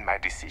confident in my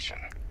decision.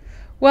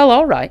 Well,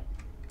 alright.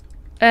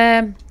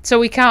 So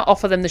we can't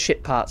offer them the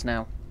ship parts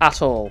now,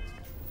 at all.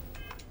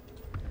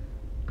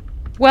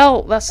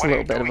 Well, that's a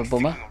little bit of a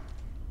bummer.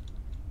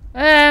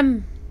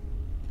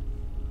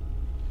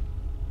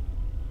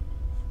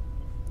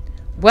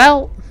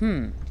 Well,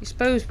 I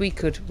suppose we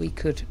could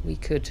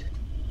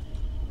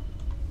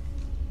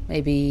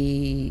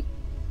maybe.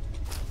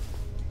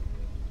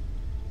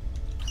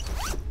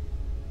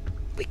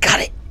 We got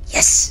it!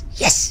 Yes,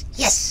 yes,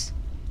 yes!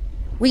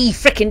 We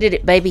frickin' did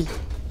it, baby!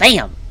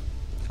 Bam!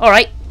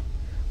 Alright.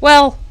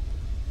 Well,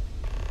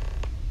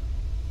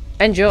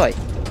 enjoy.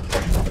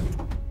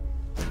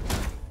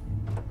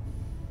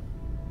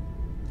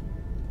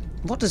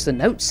 What does the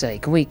note say?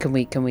 Can we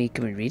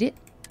read it?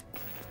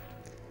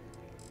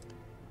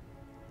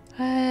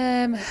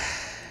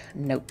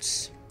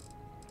 Notes.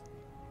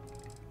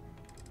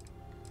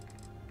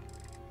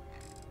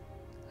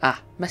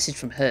 Ah, message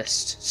from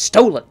Hearst.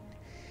 Stolen!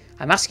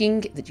 I'm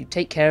asking that you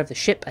take care of the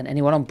ship and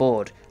anyone on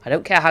board. I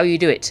don't care how you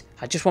do it.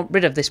 I just want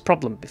rid of this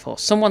problem before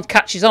someone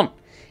catches on.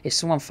 If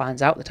someone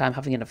finds out that I'm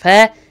having an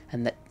affair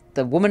and that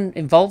the woman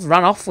involved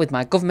ran off with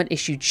my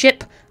government-issued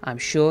ship, I'm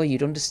sure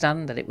you'd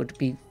understand that it would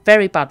be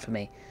very bad for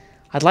me.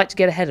 I'd like to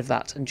get ahead of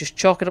that and just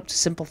chalk it up to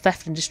simple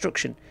theft and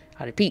destruction.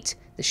 I repeat,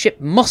 the ship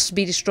must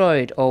be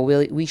destroyed, or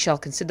we shall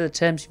consider the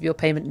terms of your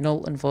payment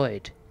null and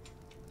void.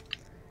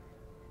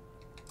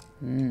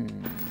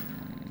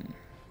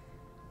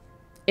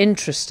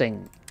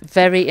 Interesting.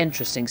 Very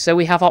interesting. So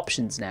we have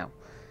options now.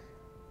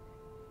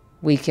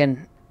 We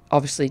can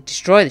obviously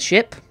destroy the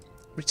ship,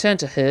 return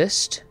to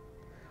Hearst,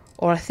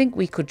 or I think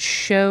we could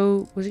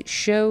show... Was it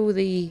show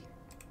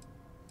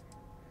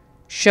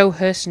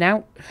Hearst's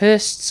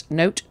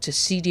note to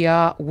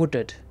CDR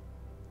Woodard.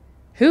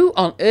 Who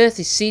on earth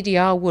is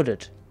CDR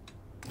Woodard?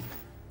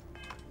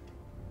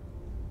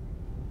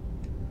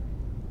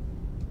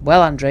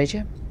 Well,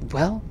 Andreja,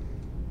 well,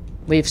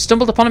 we've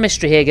stumbled upon a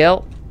mystery here,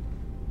 girl.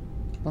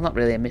 Well, not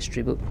really a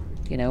mystery, but,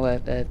 you know,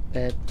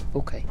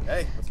 okay.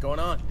 Hey, what's going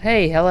on?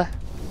 Hey, Hella.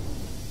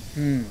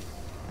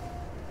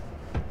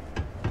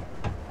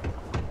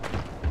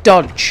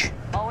 Dodge.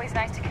 Always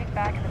nice to kick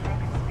back in the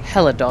broken space.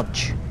 Hella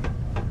dodge.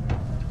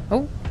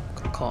 Oh,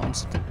 got caught on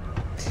something.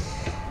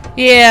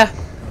 Yeah.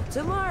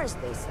 To Mars,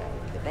 they say.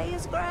 The bay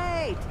is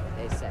great,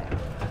 they say.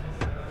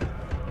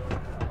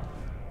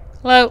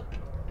 Hello.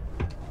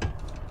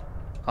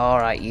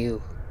 Alright,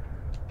 you.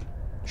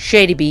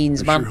 Shady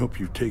beans, I man. sure hope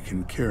you've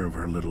taken care of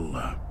our little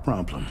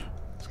problem.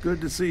 It's good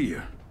to see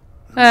you.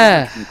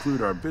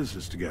 Conclude our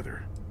business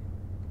together.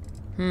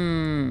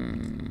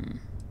 I'm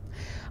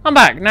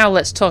back. Now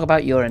let's talk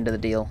about your end of the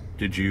deal.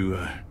 Did you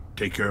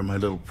take care of my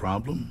little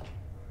problem?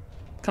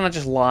 Can I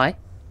just lie?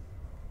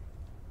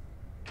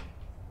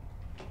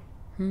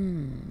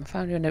 I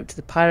found your note to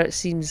the pirate.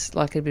 Seems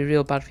like it'd be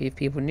real bad for you if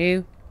people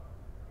knew.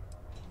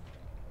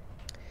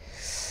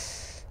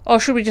 Or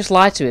should we just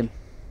lie to him?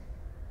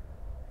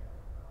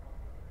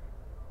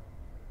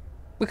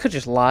 We could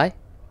just lie.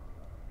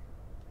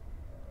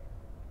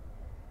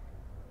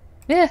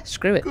 Yeah,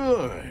 screw it.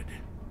 Good.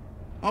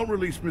 I'll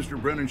release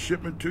Mr. Brennan's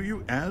shipment to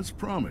you as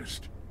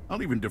promised.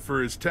 I'll even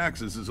defer his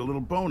taxes as a little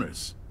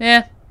bonus.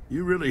 Yeah.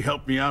 You really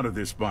helped me out of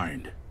this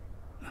bind.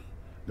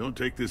 Don't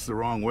take this the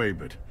wrong way,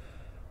 but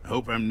I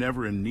hope I'm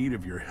never in need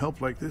of your help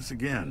like this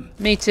again.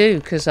 Me too,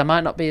 because I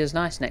might not be as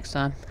nice next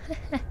time.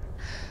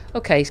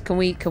 Okay, can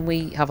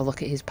we have a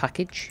look at his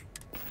package?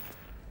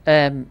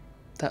 That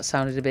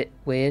sounded a bit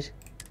weird.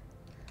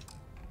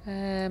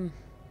 Can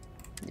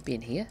it be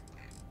in here?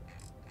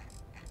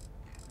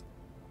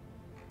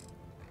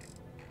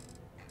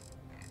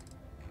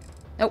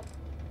 Oh,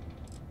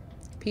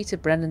 Peter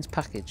Brennan's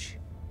package.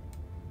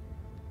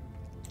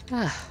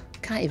 Ah,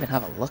 can't even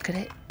have a look at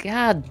it.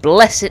 God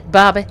bless it,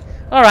 Barbie.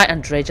 All right,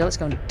 Andreja, let's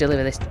go and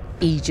deliver this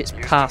Egypt's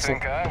parcel.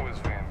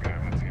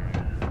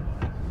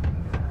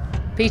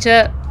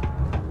 Peter,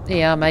 here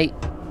you are, mate.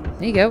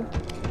 There you go.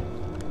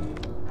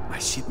 My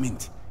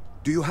shipment.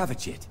 Do you have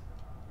it yet?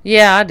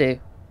 Yeah, I do.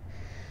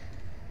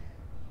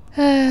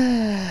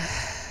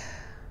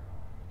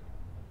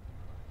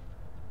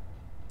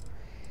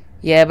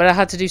 Yeah, but I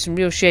had to do some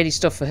real shady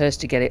stuff for hers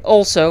to get it.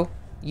 Also,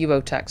 you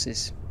owe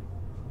taxes.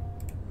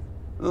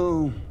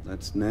 Oh,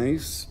 that's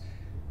nice.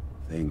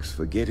 Thanks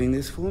for getting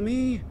this for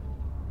me.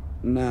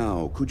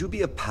 Now, could you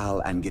be a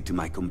pal and get to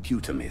my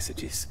computer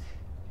messages?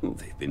 Oh,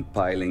 they've been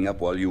piling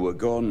up while you were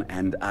gone,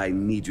 and I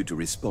need you to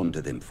respond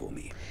to them for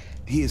me.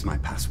 Here's my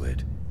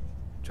password.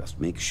 Just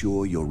make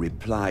sure your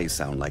replies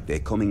sound like they're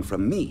coming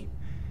from me.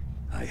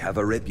 I have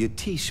a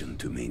reputation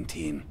to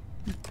maintain.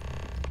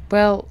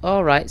 Well,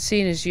 all right.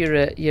 Seeing as you're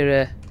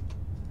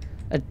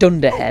a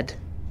dunderhead.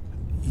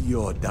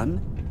 You're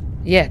done?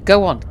 Yeah,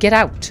 go on. Get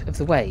out of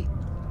the way.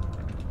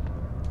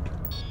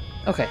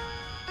 Okay.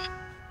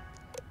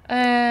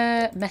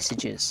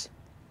 Messages.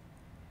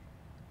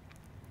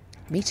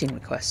 Meeting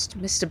request.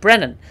 Mr.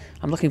 Brennan,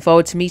 I'm looking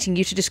forward to meeting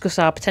you to discuss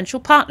our potential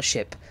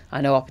partnership.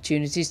 I know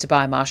opportunities to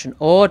buy Martian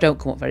ore don't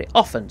come up very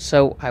often,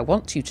 so I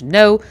want you to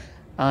know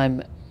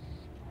I'm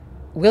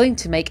willing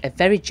to make a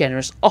very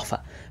generous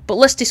offer. But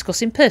let's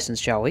discuss in person,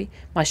 shall we?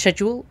 My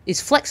schedule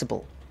is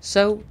flexible,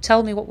 so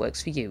tell me what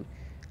works for you.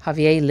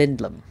 Javier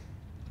Lindblom.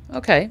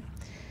 Okay.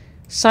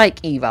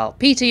 Psych eval.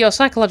 Peter, your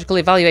psychological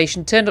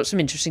evaluation turned up some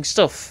interesting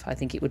stuff. I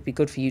think it would be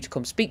good for you to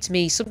come speak to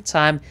me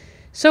sometime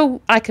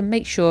so I can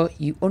make sure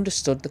you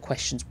understood the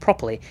questions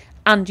properly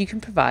and you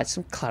can provide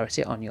some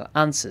clarity on your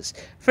answers.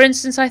 For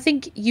instance, I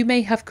think you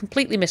may have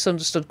completely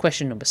misunderstood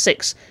question number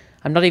 6.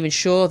 I'm not even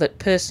sure that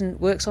person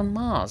works on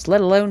Mars,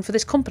 let alone for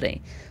this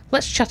company.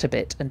 Let's chat a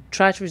bit and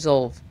try to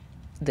resolve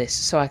this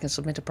so I can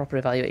submit a proper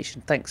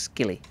evaluation. Thanks,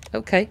 Gilly.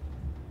 Okay.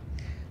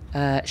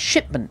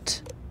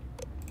 Shipment.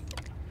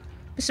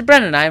 Mr.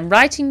 Brennan, I am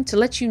writing to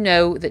let you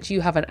know that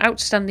you have an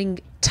outstanding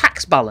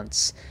tax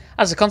balance.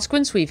 As a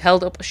consequence, we've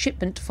held up a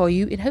shipment for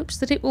you in hopes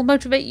that it will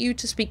motivate you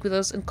to speak with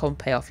us and come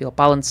pay off your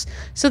balance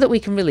so that we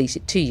can release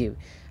it to you.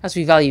 As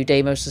we value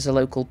Deimos as a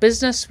local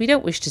business, we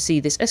don't wish to see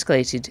this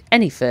escalated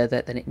any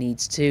further than it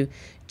needs to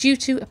due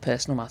to a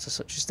personal matter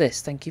such as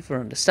this. Thank you for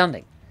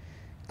understanding.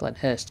 Glen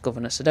Hurst,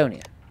 Governor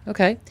Sidonia.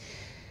 Okay.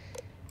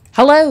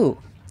 Hello.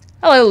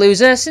 Hello,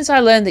 loser. Since I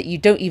learned that you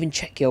don't even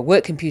check your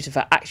work computer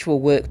for actual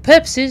work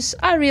purposes,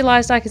 I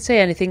realised I can say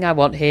anything I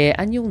want here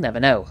and you'll never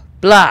know.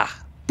 Blah.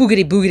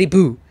 Boogity boogity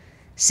boo.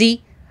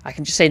 See? I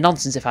can just say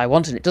nonsense if I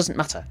want and it doesn't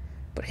matter.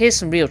 But here's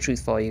some real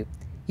truth for you.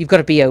 You've got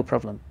a BO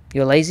problem.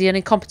 You're lazy and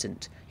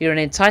incompetent. You're an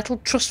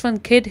entitled trust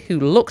fund kid who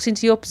looked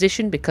into your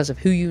position because of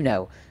who you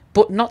know.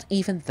 But not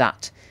even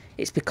that.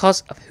 It's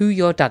because of who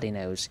your daddy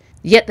knows.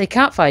 Yet they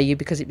can't fire you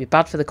because it'd be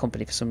bad for the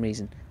company for some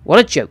reason. What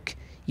a joke.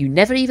 You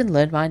never even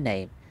learned my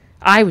name.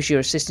 I was your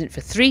assistant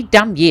for 3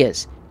 damn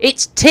years.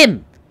 It's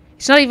Tim.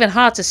 It's not even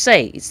hard to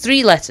say. It's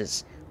 3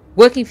 letters.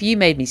 Working for you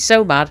made me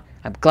so mad,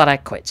 I'm glad I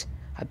quit.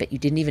 I bet you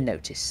didn't even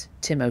notice.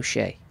 Tim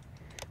O'Shea.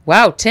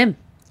 Wow, Tim.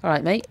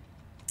 Alright, mate.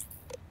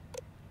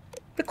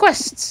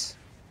 Requests.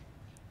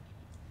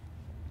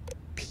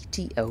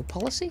 PTO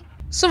policy?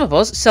 Some of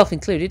us,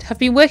 self-included, have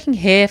been working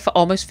here for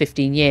almost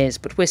 15 years,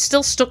 but we're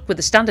still stuck with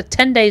the standard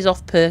 10 days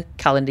off per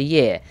calendar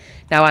year.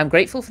 Now, I'm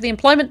grateful for the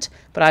employment,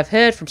 but I've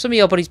heard from some of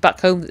your buddies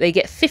back home that they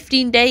get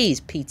 15 days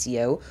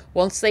PTO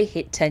once they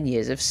hit 10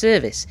 years of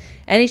service.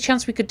 Any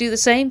chance we could do the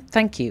same?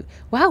 Thank you.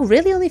 Wow,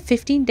 really only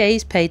 15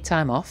 days paid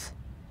time off?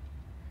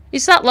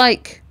 Is that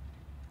like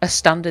a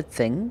standard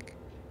thing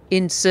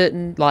in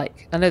certain,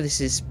 like, I know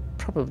this is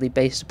probably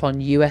based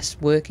upon US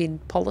working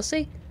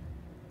policy?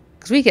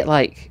 Because we get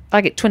like,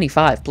 I get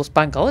 25 plus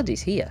bank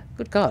holidays here.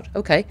 Good God.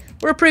 Okay,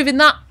 we're approving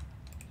that.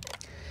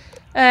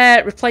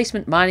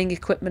 Replacement mining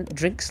equipment,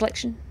 drink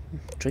selection.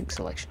 Drink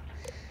selection.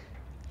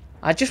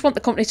 I just want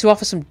the company to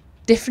offer some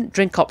different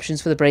drink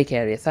options for the break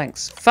area.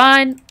 Thanks.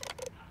 Fine.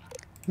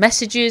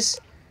 Messages.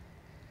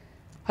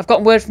 I've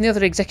gotten word from the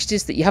other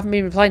executives that you haven't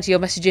been replying to your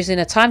messages in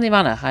a timely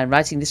manner. I am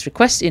writing this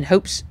request in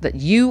hopes that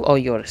you or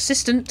your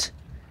assistant,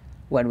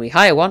 when we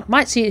hire one,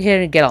 might see it here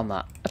and get on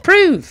that.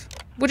 Approve.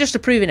 we're just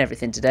approving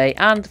everything today.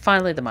 And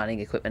finally, the mining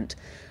equipment.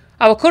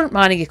 Our current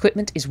mining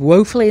equipment is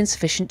woefully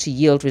insufficient to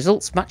yield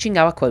results matching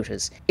our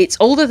quotas. It's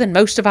older than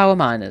most of our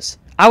miners.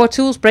 Our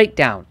tools break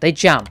down, they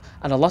jam,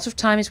 and a lot of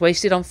time is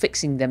wasted on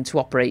fixing them to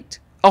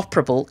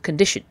operable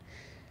condition.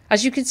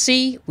 As you can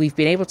see, we've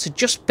been able to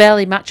just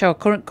barely match our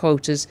current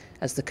quotas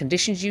as the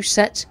conditions you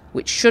set,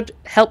 which should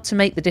help to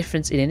make the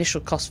difference in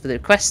initial cost for the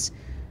requests.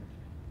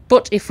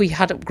 But if we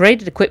had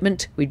upgraded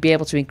equipment, we'd be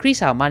able to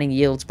increase our mining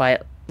yields by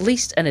at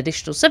least an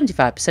additional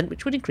 75%,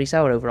 which would increase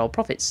our overall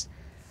profits.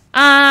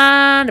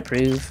 And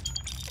approve.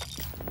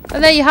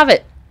 And there you have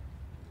it.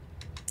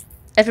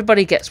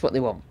 Everybody gets what they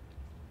want.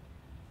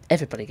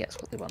 Everybody gets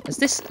what they want.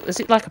 Has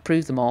it like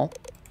approved them all?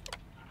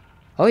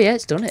 Oh yeah,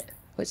 it's done it.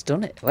 Oh, it's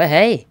done it. Well,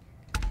 hey.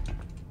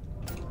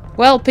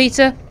 Well,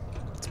 Peter,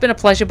 it's been a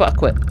pleasure, but I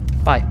quit.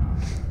 Bye.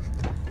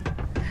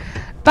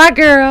 Bye,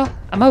 girl.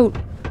 I'm out.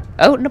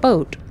 Out in a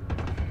boat.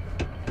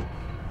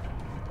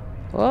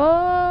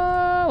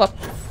 Whoa.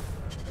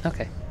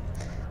 Okay.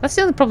 That's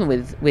the only problem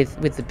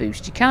with the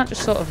boost. You can't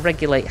just sort of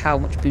regulate how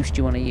much boost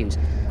you want to use.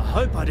 I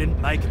hope I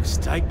didn't make a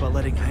mistake by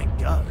letting Hank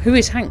go. Who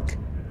is Hank?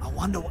 I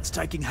wonder what's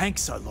taking Hank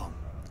so long.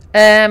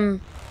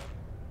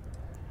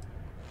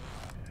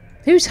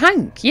 Who's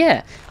Hank?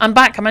 Yeah. I'm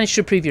back. I managed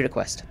to approve your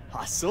request.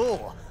 I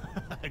saw.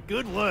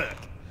 Good work.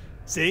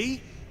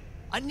 See?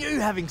 I knew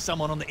having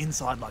someone on the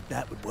inside like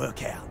that would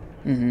work out.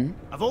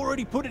 I've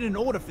already put in an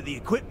order for the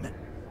equipment.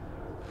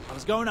 I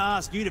was going to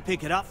ask you to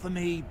pick it up for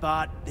me,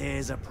 but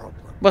there's a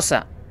problem. What's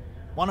that?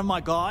 One of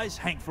my guys,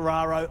 Hank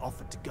Ferraro,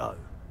 offered to go.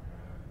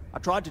 I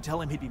tried to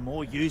tell him he'd be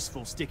more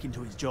useful sticking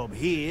to his job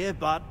here,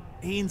 but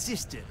he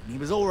insisted, and he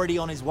was already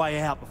on his way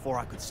out before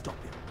I could stop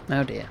him.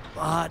 Oh dear.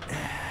 But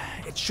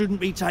it shouldn't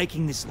be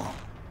taking this long.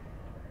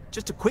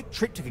 Just a quick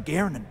trip to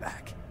Gagarin and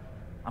back.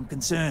 I'm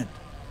concerned.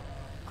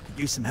 I could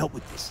use some help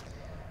with this.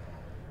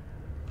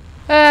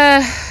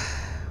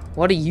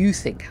 What do you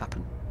think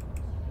happened?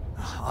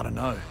 I don't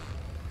know.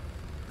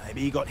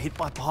 Maybe he got hit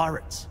by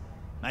pirates.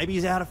 Maybe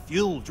he's out of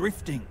fuel,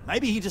 drifting.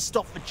 Maybe he just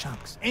stopped for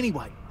chunks.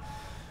 Anyway,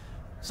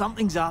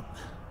 something's up,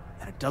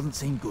 and it doesn't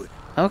seem good.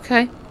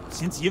 Okay.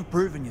 Since you've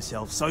proven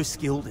yourself so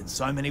skilled in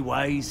so many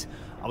ways,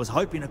 I was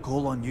hoping to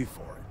call on you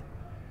for it.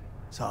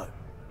 So,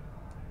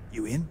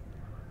 you in?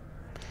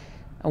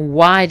 And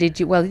why did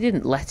you... Well, he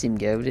didn't let him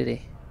go, did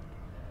he?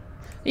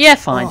 Yeah,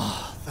 fine.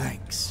 Oh,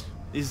 thanks.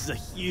 This is a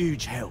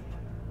huge help.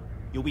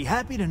 You'll be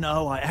happy to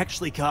know I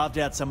actually carved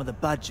out some of the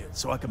budget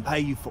so I can pay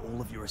you for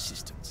all of your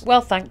assistance. Well,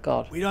 thank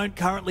God. We don't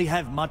currently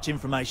have much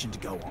information to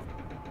go on.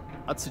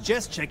 I'd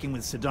suggest checking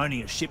with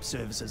Sidonia Ship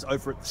Services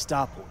over at the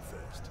Starport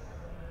first.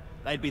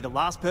 They'd be the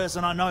last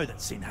person I know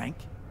that's seen Hank.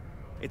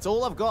 It's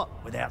all I've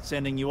got without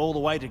sending you all the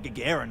way to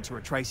Gagarin to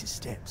retrace his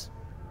steps.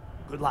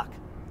 Good luck.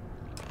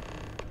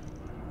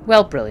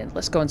 Well, brilliant.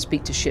 Let's go and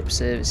speak to Ship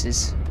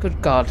Services.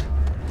 Good God.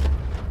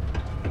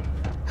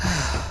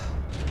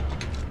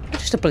 I'm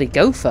just a bloody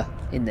gopher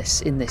in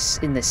this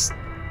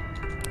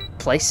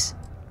place.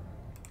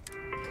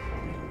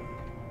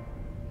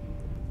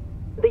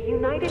 The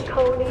United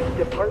Colonies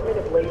Department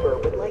of Labor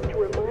would like to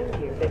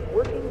remind you that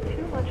working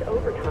too much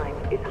overtime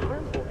is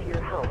harmful to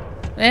your health.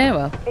 Yeah,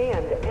 well.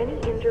 And any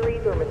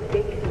injuries or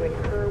mistakes you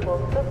incur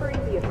while suffering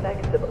the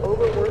effects of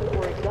overwork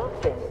or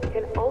exhaustion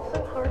can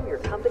also harm your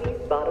company's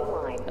bottom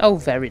line. Oh,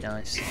 very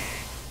nice.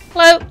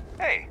 Hello.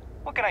 Hey,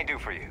 what can I do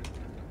for you?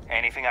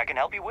 Anything I can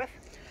help you with?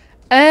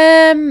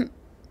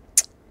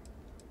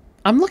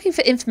 I'm looking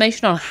for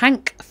information on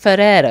Hank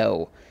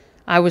Ferrero.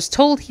 I was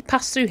told he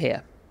passed through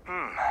here.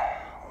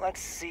 Let's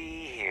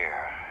see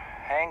here.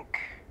 Hank.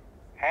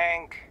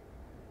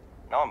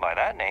 No one by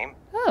that name.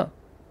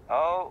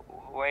 Oh,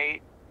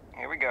 wait.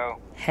 Here we go.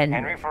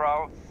 Henry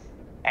Ferraro.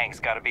 Hank's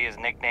gotta be his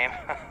nickname.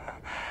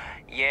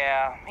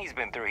 Yeah, he's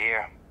been through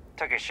here.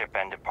 Took his ship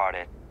and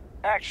departed.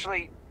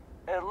 Actually,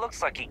 it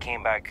looks like he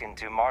came back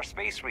into Mars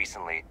space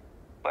recently.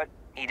 But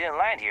he didn't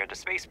land here at the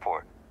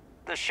spaceport.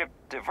 The ship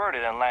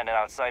diverted and landed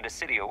outside the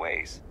city a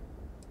ways.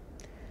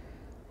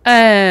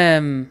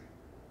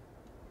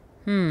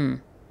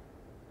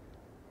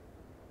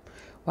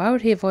 Why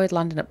would he avoid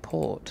landing at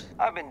port?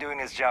 I've been doing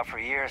this job for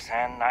years,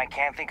 and I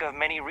can't think of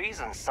many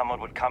reasons someone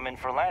would come in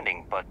for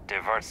landing, but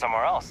divert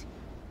somewhere else.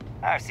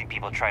 I've seen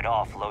people try to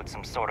offload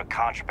some sort of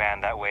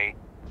contraband that way,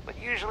 but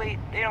usually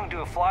they don't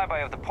do a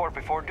flyby of the port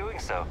before doing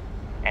so.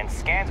 And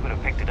scans would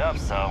have picked it up,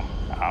 so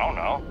I don't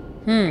know.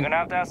 You're gonna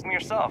have to ask him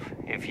yourself,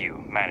 if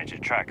you manage to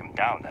track him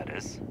down, that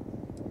is.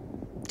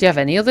 Do you have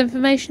any other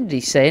information? Did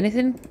he say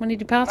anything when he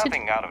departed?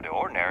 Nothing out of the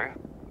ordinary.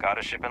 Got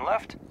a ship and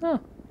left. Oh.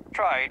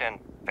 Tried and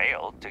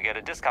failed to get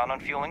a discount on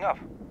fueling up.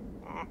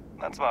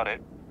 That's about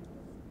it.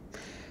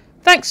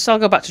 Thanks, I'll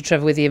go back to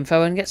Trevor with the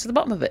info and get to the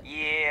bottom of it.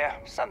 Yeah,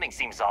 something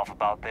seems off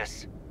about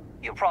this.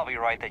 You're probably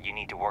right that you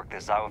need to work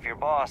this out with your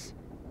boss.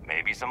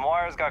 Maybe some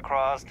wires got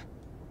crossed.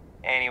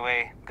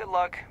 Anyway, good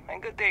luck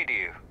and good day to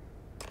you.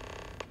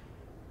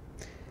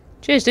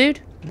 Cheers, dude.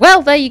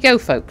 Well, there you go,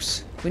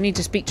 folks. We need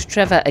to speak to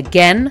Trevor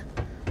again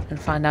and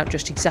find out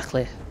just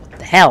exactly what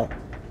the hell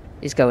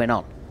is going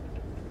on.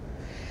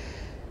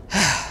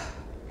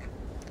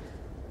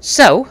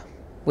 So,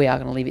 we are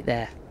going to leave it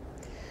there.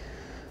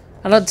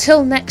 And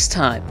until next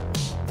time,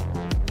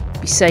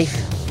 be safe,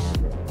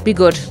 be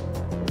good,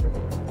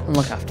 and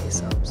look after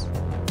yourselves.